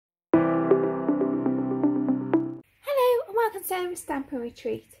welcome to STARRY Stamp and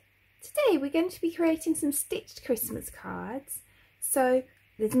Retreat. Today we're going to be creating some stitched Christmas cards. So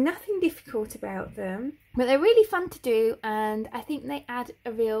there's nothing difficult about them, but they're really fun to do and I think they add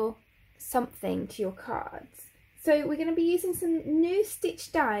a real something to your cards. So we're going to be using some new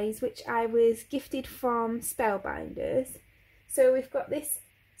stitch dies which I was gifted from Spellbinders. So we've got this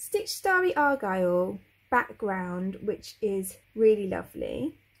stitched starry argyle background which is really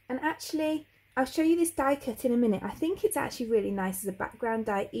lovely, and actually I'll show you this die cut in a minute. I think it's actually really nice as a background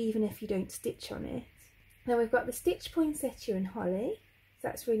die even if you don't stitch on it. Then we've got the stitched poinsettia and holly, so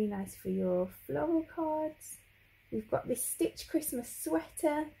that's really nice for your floral cards. We've got this stitched Christmas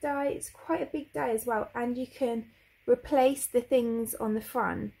sweater die. It's quite a big die as well, and you can replace the things on the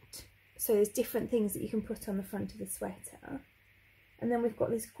front. So there's different things that you can put on the front of the sweater. And then we've got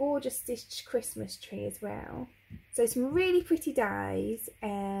this gorgeous stitched Christmas tree as well. So some really pretty dies,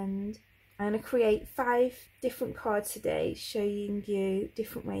 and I'm going to create 5 different cards today showing you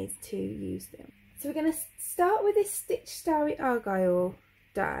different ways to use them. So we're going to start with this stitched starry argyle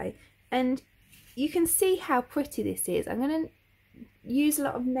die, and you can see how pretty this is. I'm going to use a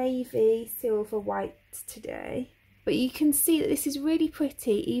lot of navy, silver, white today, but you can see that this is really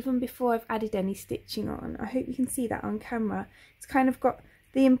pretty even before I've added any stitching on. I hope you can see that on camera. It's kind of got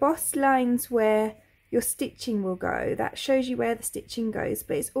the embossed lines where your stitching will go. That shows you where the stitching goes,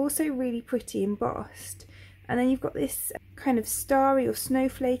 but it's also really pretty embossed. And then you've got this kind of starry or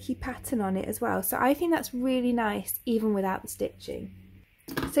snowflakey pattern on it as well. So I think that's really nice even without the stitching.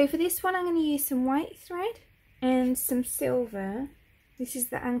 So for this one I'm going to use some white thread and some silver. This is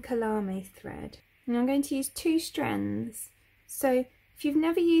the ARGYLE thread. And I'm going to use 2 strands. So if you've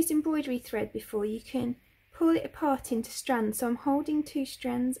never used embroidery thread before, you can pull it apart into strands. So I'm holding 2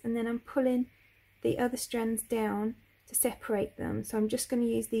 strands and then I'm pulling the other strands down to separate them. So I'm just going to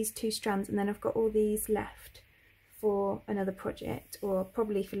use these 2 strands, and then I've got all these left for another project, or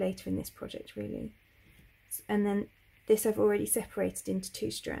probably for later in this project really. And then this I've already separated into 2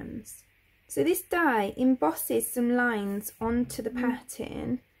 strands. So this die embosses some lines onto the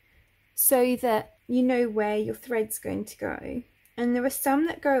pattern so that you know where your thread's going to go. And there are some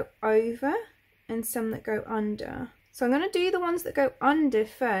that go over and some that go under. So I'm going to do the ones that go under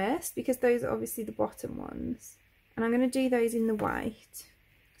first because those are obviously the bottom ones. And I'm going to do those in the white.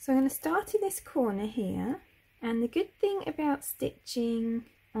 So I'm going to start in this corner here. And the good thing about stitching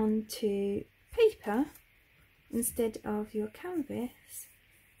onto paper instead of your canvas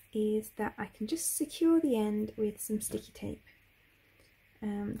is that I can just secure the end with some sticky tape.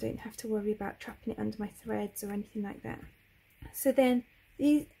 Don't have to worry about trapping it under my threads or anything like that. So then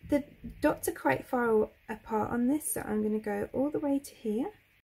the dots are quite far apart on this, so I'm going to go all the way to here,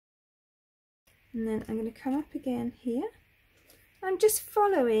 and then I'm going to come up again here. I'm just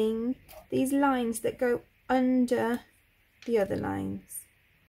following these lines that go under the other lines.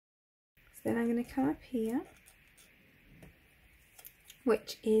 So then I'm going to come up here,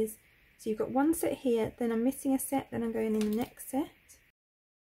 which is, so you've got one set here, then I'm missing a set, then I'm going in the next set,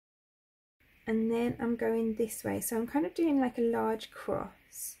 and then I'm going this way. So I'm kind of doing like a large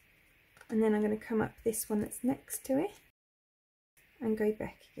cross, and then I'm going to come up this one that's next to it and go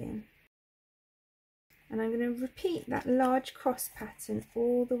back again. And I'm going to repeat that large cross pattern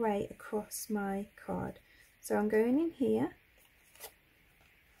all the way across my card. So I'm going in here,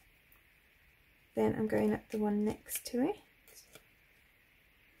 then I'm going up the one next to it,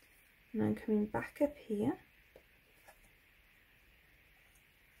 and I'm coming back up here,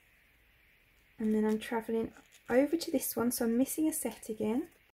 and then I'm travelling over to this one, so I'm missing a set again,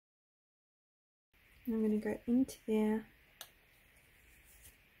 and I'm going to go into there,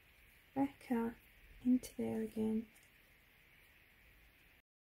 back up, into there again,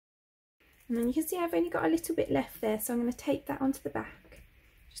 and then you can see I've only got a little bit left there, so I'm going to take that onto the back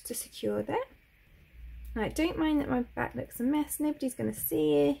just to secure that. Now, don't mind that my back looks a mess, nobody's going to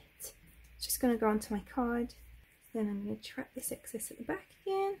see it, it's just going to go onto my card. Then I'm going to trap this excess at the back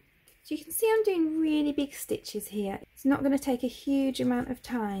again. So you can see I'm doing really big stitches here. It's not going to take a huge amount of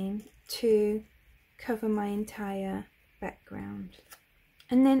time to cover my entire background.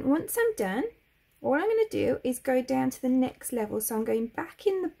 And then once I'm done, all I'm going to do is go down to the next level. So I'm going back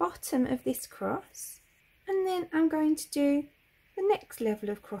in the bottom of this cross, and then I'm going to do the next level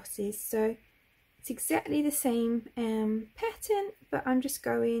of crosses. So it's exactly the same pattern, but I'm just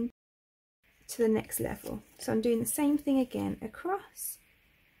going to the next level. So I'm doing the same thing again, across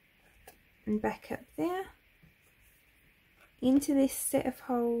and back up there, into this set of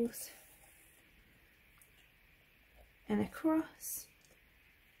holes, and across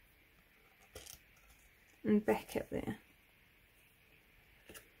and back up there.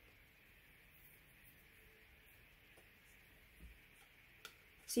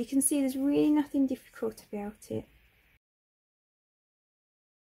 So you can see there's really nothing difficult about it.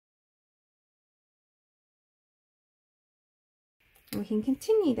 And we can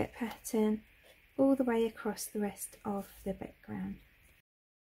continue that pattern all the way across the rest of the background.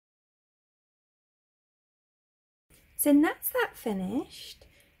 So that's that finished,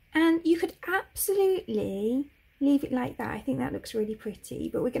 and you could absolutely leave it like that. I think that looks really pretty,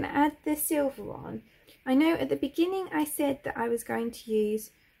 but we're going to add the silver on. I know at the beginning I said that I was going to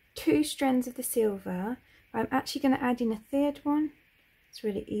use 2 strands of the silver. I'm actually going to add in a 3rd one. It's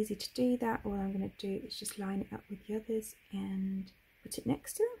really easy to do that. All I'm going to do is just line it up with the others and put it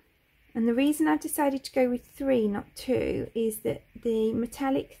next to them. And the reason I've decided to go with 3 not 2 is that the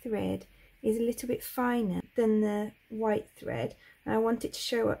metallic thread is a little bit finer than the white thread, and I want it to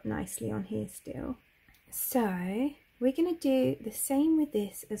show up nicely on here still. So we're going to do the same with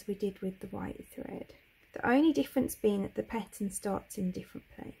this as we did with the white thread, the only difference being that the pattern starts in a different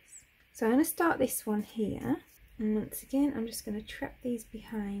place. So I'm going to start this one here, and once again I'm just going to trap these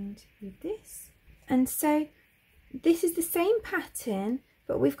behind with this. And so this is the same pattern,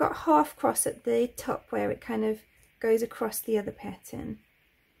 but we've got half cross at the top where it kind of goes across the other pattern.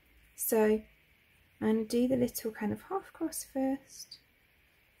 So I'm going to do the little kind of half cross first.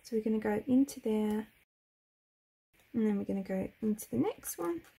 So we're going to go into there, and then we're going to go into the next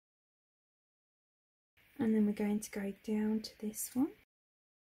one, and then we're going to go down to this one,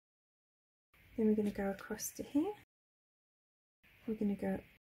 then we're going to go across to here, we're going to go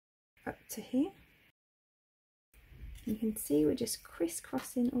up to here. You can see we're just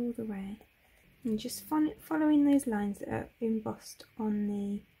crisscrossing all the way and just following those lines that are embossed on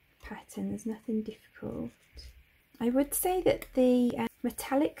the pattern. There's nothing difficult. I would say that the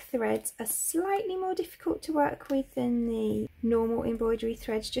metallic threads are slightly more difficult to work with than the normal embroidery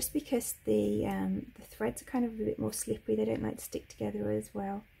threads, just because the threads are kind of a bit more slippery. They don't like to stick together as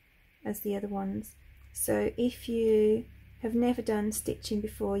well as the other ones. So if you have never done stitching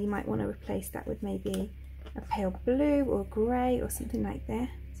before, you might want to replace that with maybe a pale blue or grey or something like that.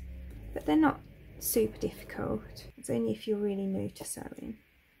 But they're not super difficult. It's only if you're really new to sewing.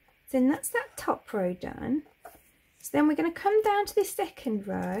 So then that's that top row done. So then we're going to come down to this second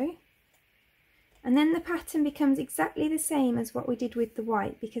row, and then the pattern becomes exactly the same as what we did with the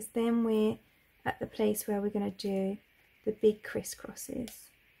white, because then we're at the place where we're going to do the big crisscrosses.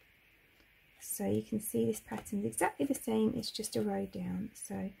 So you can see this pattern is exactly the same, it's just a row down.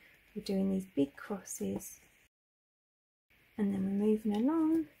 So we're doing these big crosses, and then we're moving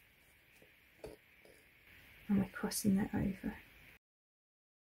along and we're crossing that over.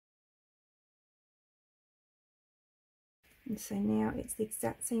 And so now it's the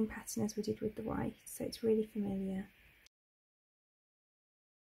exact same pattern as we did with the white, so it's really familiar.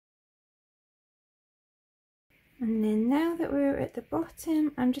 And then now that we're at the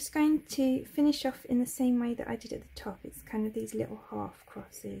bottom, I'm just going to finish off in the same way that I did at the top. It's kind of these little half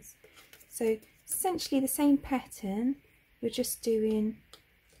crosses. So essentially the same pattern, you're just doing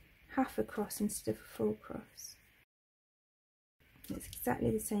half a cross instead of a full cross. It's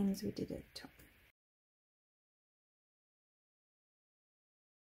exactly the same as we did at the top.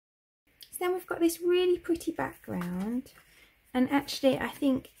 Then we've got this really pretty background, and actually I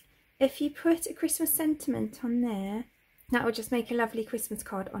think if you put a Christmas sentiment on there, that will just make a lovely Christmas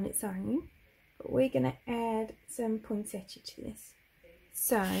card on its own. But we're going to add some poinsettia to this.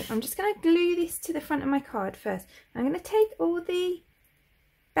 So I'm just going to glue this to the front of my card first. I'm going to take all the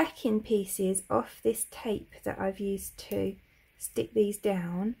backing pieces off this tape that I've used to stick these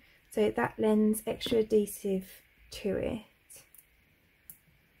down, so that lends extra adhesive to it.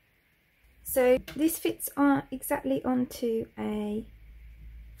 So this fits on exactly onto a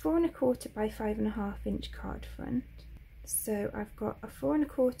 4 1/4 by 5 1/2 inch card front. So I've got a 4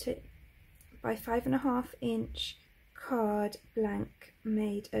 1/4 by 5 1/2 inch card blank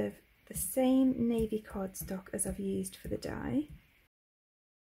made of the same navy cardstock as I've used for the die.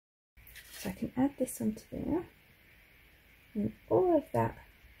 So I can add this onto there, and all of that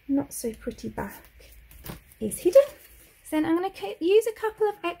not so pretty back is hidden. So then I'm going to use a couple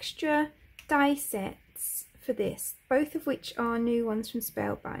of extra die sets for this, both of which are new ones from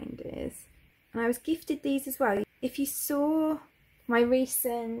Spellbinders, and I was gifted these as well. If you saw my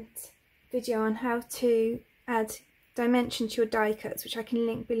recent video on how to add dimension to your die cuts, which I can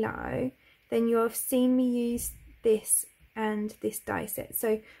link below, then you'll have seen me use this and this die set.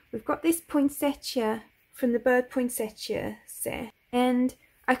 So we've got this poinsettia from the bird poinsettia set, and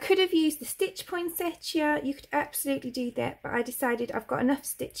I could have used the stitch poinsettia. You could absolutely do that, but I decided I've got enough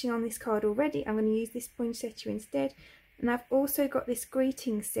stitching on this card already. I'm going to use this poinsettia instead, And I've also got this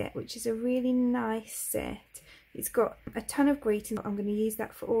greeting set, which is a really nice set. It's got a ton of greetings. I'm going to use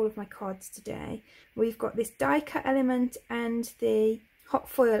that for all of my cards today. We've got this die cut element and the hot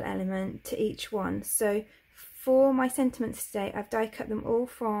foil element to each one. So for my sentiments today, I've die cut them all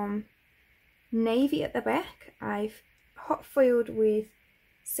from navy at the back. I've hot foiled with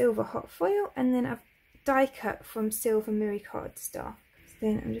silver hot foil, and then I've die cut from silver mirror cardstock. So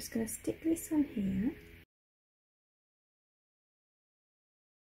then I'm just going to stick this on here.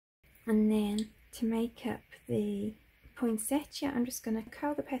 And then to make up the poinsettia, I'm just going to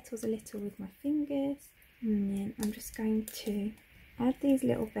curl the petals a little with my fingers, and then I'm just going to add these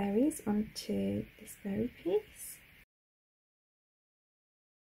little berries onto this berry piece,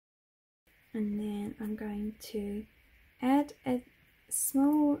 and then I'm going to add a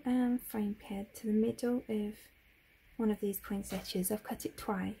small foam pad to the middle of one of these poinsettias. I've cut it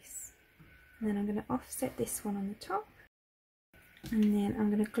twice, and then I'm going to offset this one on the top. And then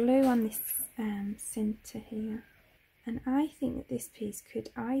I'm going to glue on this centre here, and I think that this piece could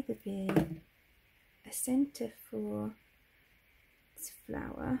either be a centre for this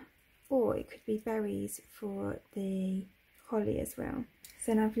flower, or it could be berries for the holly as well.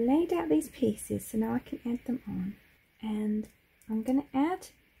 So now I've laid out these pieces, so now I can add them on, and I'm going to add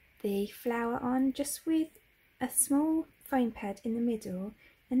the flower on just with a small foam pad in the middle,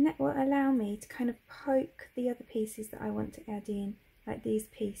 and that will allow me to kind of poke the other pieces that I want to add in, like these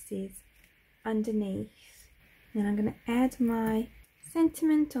pieces, underneath. Then I'm going to add my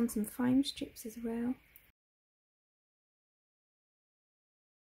sentiment on some foam strips as well.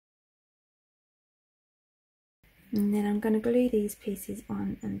 And then I'm going to glue these pieces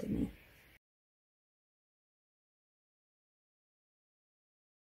on underneath.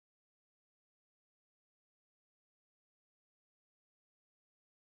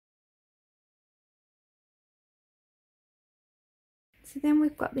 So then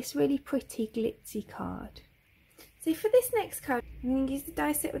we've got this really pretty glitzy card. So for this next card, I'm going to use the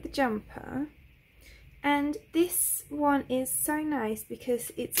die set with the jumper. And this one is so nice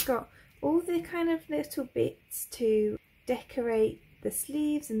because it's got all the kind of little bits to decorate the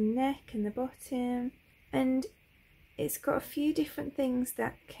sleeves and the neck and the bottom. And it's got a few different things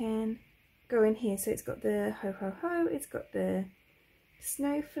that can go in here. So it's got the ho ho ho, it's got the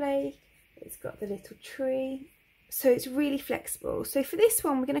snowflake, it's got the little tree. So it's really flexible. So for this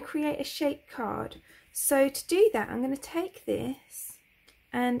one, we're going to create a shaped card. So to do that, I'm going to take this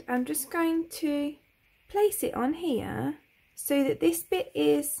and I'm just going to place it on here so that this bit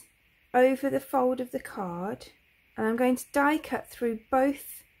is over the fold of the card, and I'm going to die cut through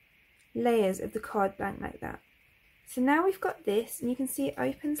both layers of the card blank like that. So now we've got this, and you can see it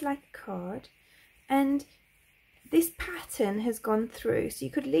opens like a card, and this pattern has gone through. So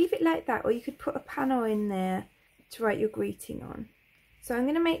you could leave it like that, or you could put a panel in there to write your greeting on. So I'm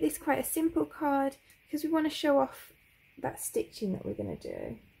going to make this quite a simple card because we want to show off that stitching that we're going to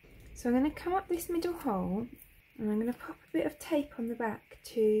do. So I'm going to come up this middle hole, and I'm going to pop a bit of tape on the back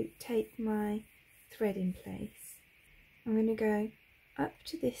to tape my thread in place. I'm going to go up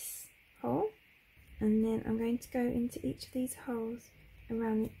to this hole, and then I'm going to go into each of these holes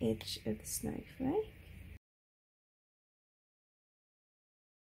around the edge of the snowflake.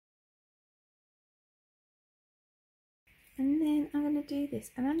 And then I'm going to do this,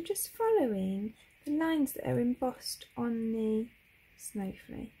 and I'm just following the lines that are embossed on the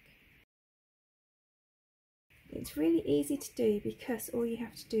snowflake. It's really easy to do because all you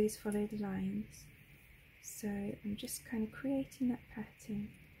have to do is follow the lines. So I'm just kind of creating that pattern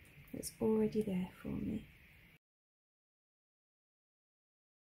that's already there for me.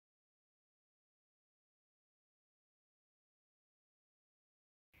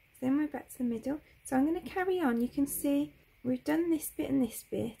 Then we're back to the middle. So I'm going to carry on. You can see we've done this bit and this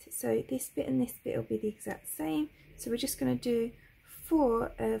bit, so this bit and this bit will be the exact same. So we're just going to do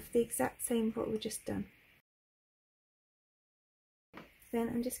 4 of the exact same what we've just done. Then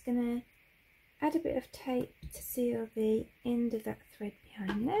I'm just going to add a bit of tape to seal the end of that thread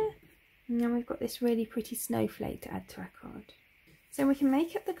behind there. And then we've got this really pretty snowflake to add to our card. So we can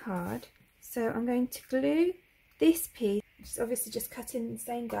make up the card. So I'm going to glue this piece, which is obviously just cut in the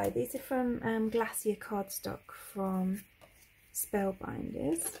same die. These are from Glacier cardstock from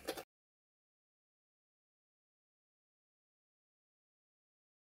Spellbinders.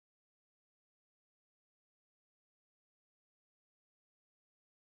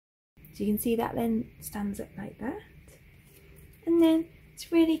 So you can see that then stands up like that. And then it's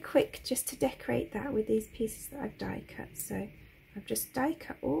really quick just to decorate that with these pieces that I've die cut. So I've just die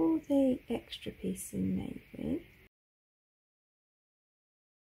cut all the extra pieces in navy.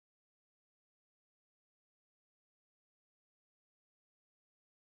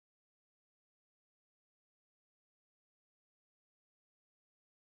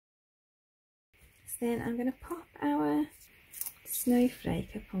 then I'm going to pop our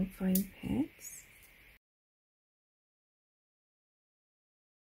snowflake up on foam pads.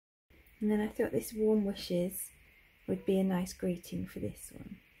 And then I thought this warm wishes would be a nice greeting for this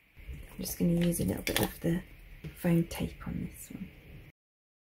one. I'm just going to use a little bit of the foam tape on this one.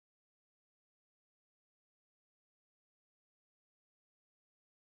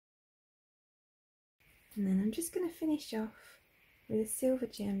 And then I'm just going to finish off with a silver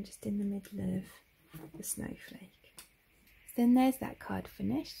gem just in the middle of the snowflake. So then there's that card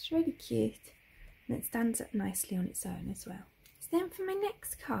finished. It's really cute and it stands up nicely on its own as well. So then for my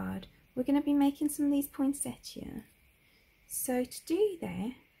next card, we're going to be making some of these poinsettia. So to do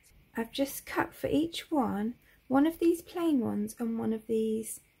that, I've just cut for each one of these plain ones and one of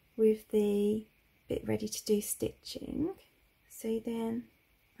these with the bit ready to do stitching. So then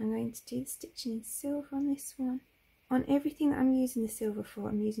I'm going to do the stitching in silver on this one. On everything that I'm using the silver for,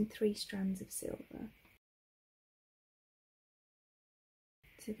 I'm using 3 strands of silver.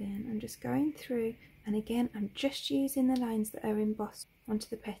 So then I'm just going through, and again I'm just using the lines that are embossed onto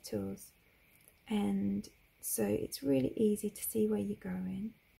the petals, and so it's really easy to see where you're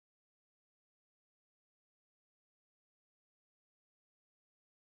going.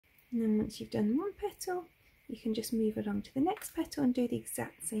 And then once you've done one petal, you can just move along to the next petal and do the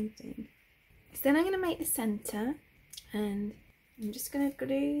exact same thing. So then I'm going to make the centre, and I'm just going to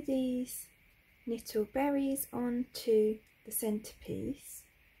glue these little berries onto the centrepiece.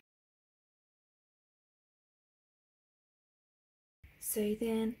 So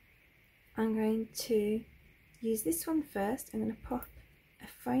then I'm going to use this one first. I'm going to pop a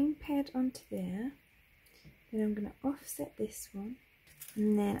foam pad onto there, then I'm going to offset this one,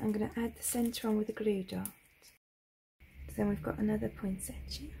 and then I'm going to add the centre on with a glue dot. So then we've got another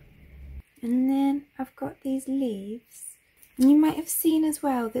poinsettia, and then I've got these leaves, and you might have seen as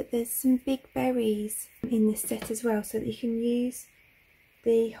well that there's some big berries in this set as well, so that you can use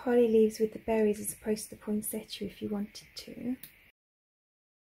the holly leaves with the berries as opposed to the poinsettia if you wanted to.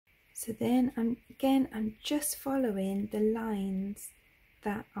 So then I'm just following the lines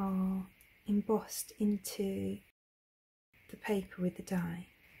that are embossed into the paper with the dye.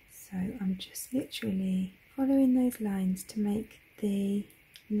 So I'm just literally following those lines to make the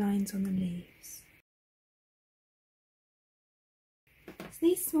lines on the leaves. So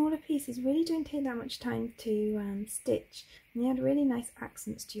these smaller pieces really don't take that much time to stitch, and they add really nice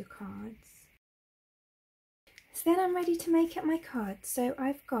accents to your cards. So then I'm ready to make up my cards. So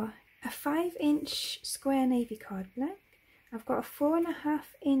I've got a 5-inch square navy card blank. I've got a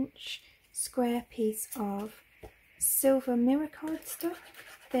 4.5-inch square piece of silver mirror cardstock.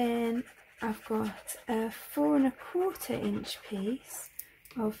 Then I've got a 4.25-inch piece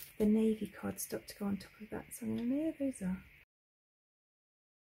of the navy cardstock to go on top of that. So I'm going to layer those up.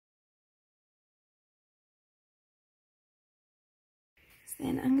 So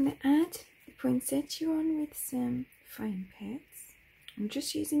then I'm going to add the poinsettia on with some foam pads. I'm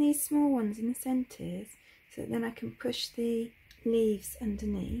just using these small ones in the centres so that then I can push the leaves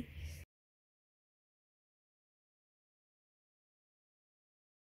underneath.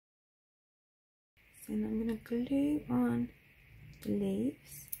 So then I'm going to glue on the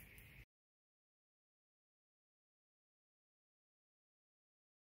leaves.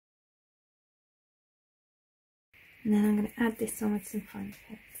 And then I'm going to add this on with some foam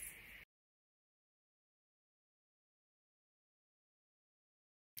pads.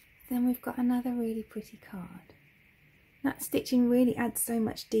 Then we've got another really pretty card. That stitching really adds so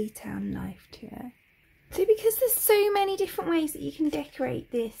much detail and life to it. So because there's so many different ways that you can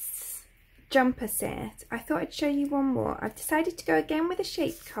decorate this jumper set, I thought I'd show you one more. I've decided to go again with a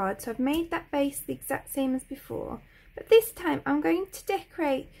shaped card, so I've made that base the exact same as before. But this time I'm going to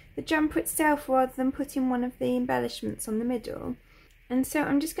decorate the jumper itself rather than putting one of the embellishments on the middle. And so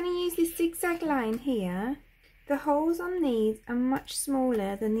I'm just going to use this zigzag line here. The holes on these are much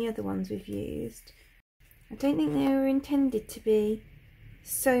smaller than the other ones we've used. I don't think they were intended to be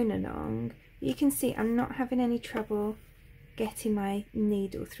sewn along. But you can see I'm not having any trouble getting my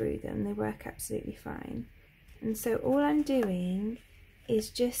needle through them. They work absolutely fine. And so all I'm doing is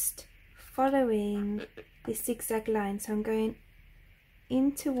just following this zigzag line. So I'm going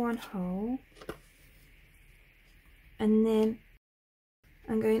into one hole, and then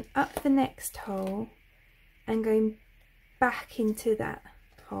I'm going up the next hole and going back into that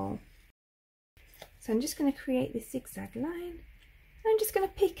hole. So I'm just going to create this zigzag line. I'm just going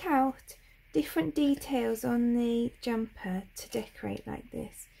to pick out different details on the jumper to decorate like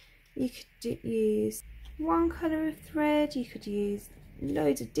this. You could use one colour of thread, you could use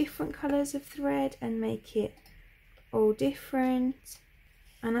loads of different colours of thread and make it all different.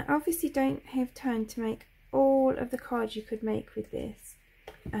 And I obviously don't have time to make all of the cards you could make with this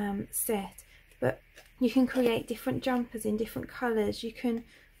set, but you can create different jumpers in different colours. You can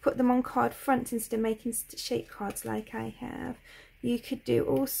put them on card fronts instead of making shape cards like I have. You could do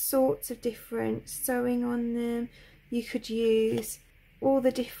all sorts of different sewing on them. You could use all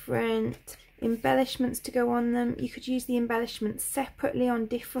the different embellishments to go on them. You could use the embellishments separately on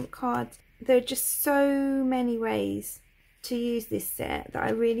different cards. There are just so many ways to use this set that I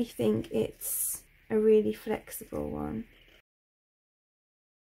really think it's a really flexible one.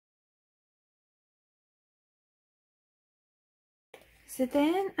 So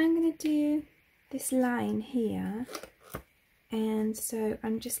then I'm going to do this line here, and so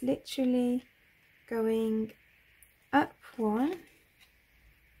I'm just literally going up one,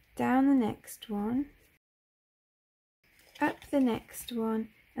 down the next one, up the next one,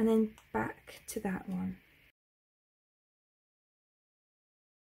 and then back to that one.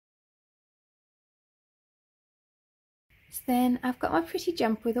 So then I've got my pretty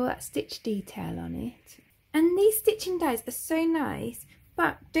jumper with all that stitch detail on it. And these stitching dies are so nice,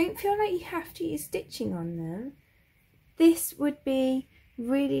 but don't feel like you have to use stitching on them. This would be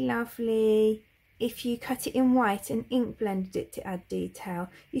really lovely if you cut it in white and ink blended it to add detail.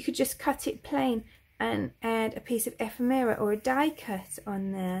 You could just cut it plain and add a piece of ephemera or a die cut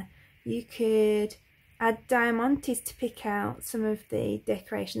on there. You could add diamantes to pick out some of the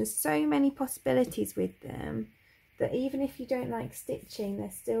decorations. So many possibilities with them that even if you don't like stitching,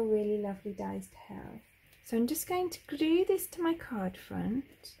 they're still really lovely dies to have. So I'm just going to glue this to my card front,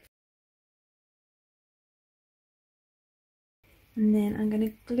 and then I'm going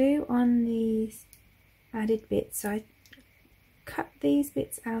to glue on these added bits. So I cut these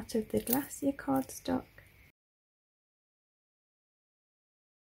bits out of the Glacier cardstock,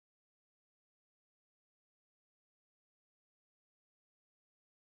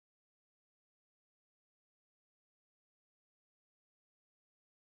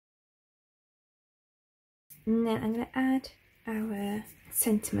 and then I'm going to add our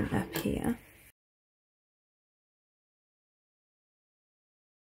sentiment up here.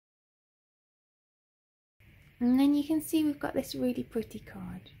 And then you can see we've got this really pretty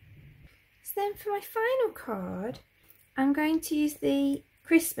card. So then for my final card, I'm going to use the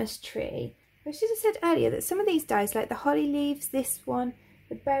Christmas tree. I should have said earlier that some of these dies, like the holly leaves, this one,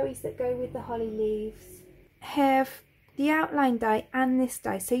 the berries that go with the holly leaves, have the outline die and this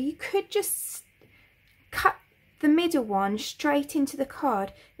die. So you could just cut the middle one straight into the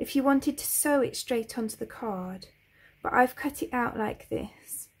card if you wanted to sew it straight onto the card. But I've cut it out like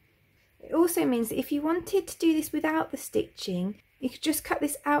this. It also means that if you wanted to do this without the stitching, you could just cut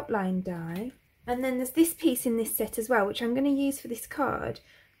this outline die. And then there's this piece in this set as well, which I'm going to use for this card.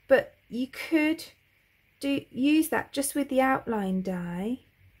 But you could use that just with the outline die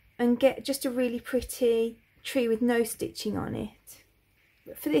and get just a really pretty tree with no stitching on it.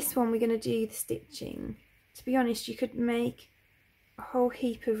 But for this one, we're going to do the stitching. To be honest, you could make a whole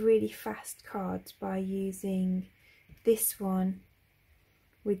heap of really fast cards by using this one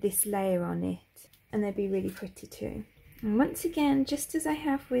with this layer on it, and they'd be really pretty too. And once again, just as I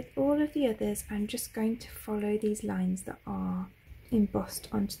have with all of the others, I'm just going to follow these lines that are embossed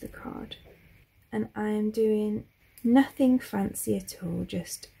onto the card, and I am doing nothing fancy at all,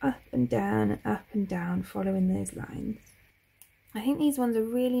 just up and down, following those lines. I think these ones are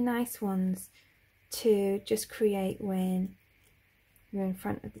really nice ones to just create when you're in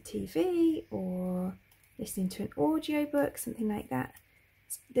front of the TV or listening to an audiobook, something like that.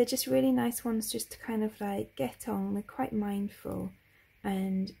 They're just really nice ones just to kind of like get on. They're quite mindful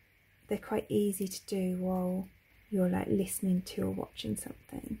and they're quite easy to do while you're like listening to or watching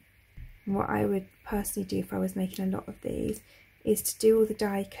something. And what I would personally do if I was making a lot of these is to do all the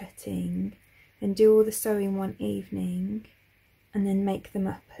die cutting and do all the sewing one evening and then make them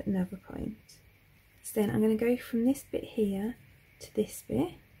up at another point. So then I'm going to go from this bit here to this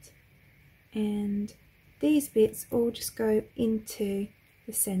bit, and these bits all just go into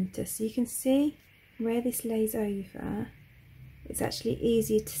the centre. So you can see where this lays over, it's actually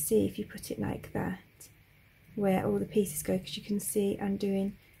easier to see if you put it like that, where all the pieces go, because you can see I'm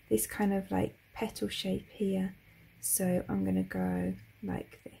doing this kind of like petal shape here. So I'm going to go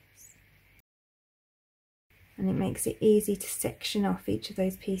like this, and it makes it easy to section off each of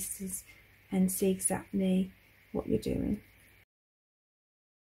those pieces and see exactly what you're doing.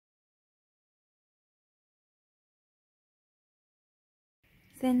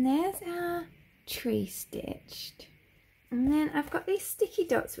 Then there's our tree stitched, and then I've got these sticky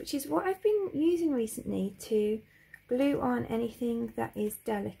dots, which is what I've been using recently to glue on anything that is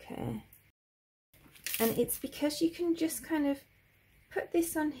delicate. And it's because you can just kind of put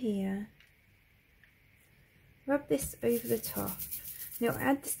this on here, rub this over the top, and it'll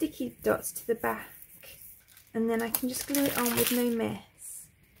add the sticky dots to the back, and then I can just glue it on with no mess.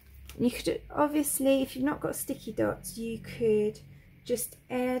 And you could, obviously, if you've not got sticky dots, you could just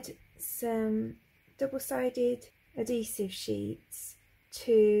add some double-sided adhesive sheets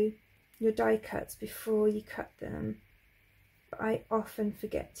to your die cuts before you cut them. But I often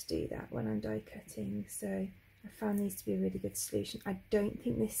forget to do that when I'm die cutting, so I found these to be a really good solution. I don't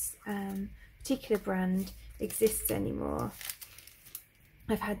think this particular brand exists anymore.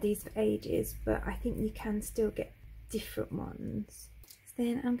 I've had these for ages, but I think you can still get different ones. So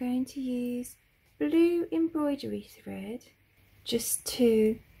then I'm going to use blue embroidery thread just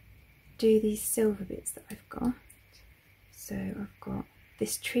to do these silver bits that I've got. So I've got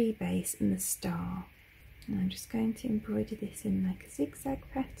this tree base and the star, and I'm just going to embroider this in like a zigzag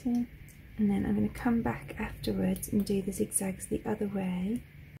pattern, and then I'm going to come back afterwards and do the zigzags the other way.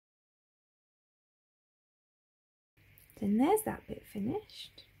 Then there's that bit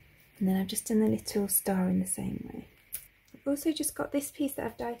finished, and then I've just done the little star in the same way. I've also just got this piece that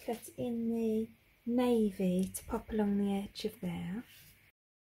I've die cut in the navy to pop along the edge of there.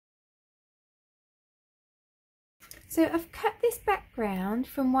 So I've cut this background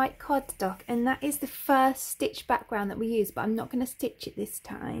from white cardstock, and that is the first stitch background that we use, but I'm not going to stitch it this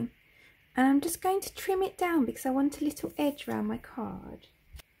time. And I'm just going to trim it down because I want a little edge around my card.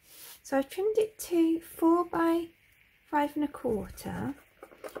 So I've trimmed it to 4 by 5 1/4,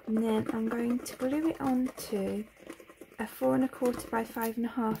 and then I'm going to glue it onto a 4 1/4 by 5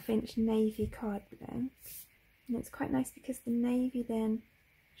 1/2 inch navy card length. And it's quite nice because the navy then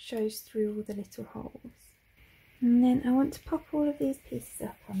shows through all the little holes. And then I want to pop all of these pieces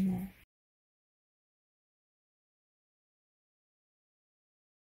up on there.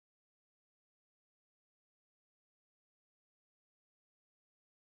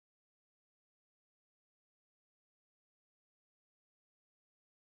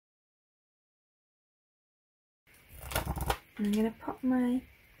 And I'm going to pop my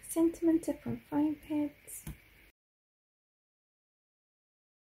sentiment up on foam heads.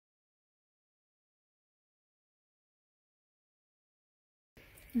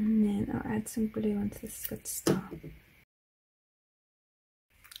 And then I'll add some glue onto the scud star.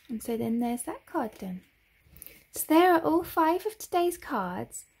 And so then there's that card done. So there are all 5 of today's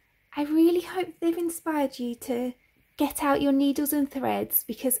cards. I really hope they've inspired you to get out your needles and threads,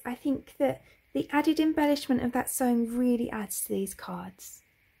 because I think that the added embellishment of that sewing really adds to these cards.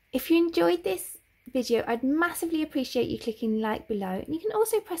 If you enjoyed this video, I'd massively appreciate you clicking like below, and you can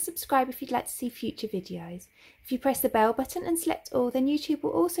also press subscribe if you'd like to see future videos. If you press the bell button and select all, then YouTube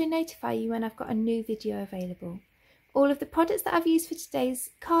will also notify you when I've got a new video available. All of the products that I've used for today's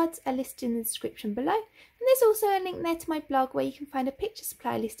cards are listed in the description below, and there's also a link there to my blog where you can find a picture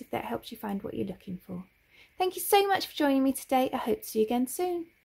supply list if that helps you find what you're looking for. Thank you so much for joining me today. I hope to see you again soon.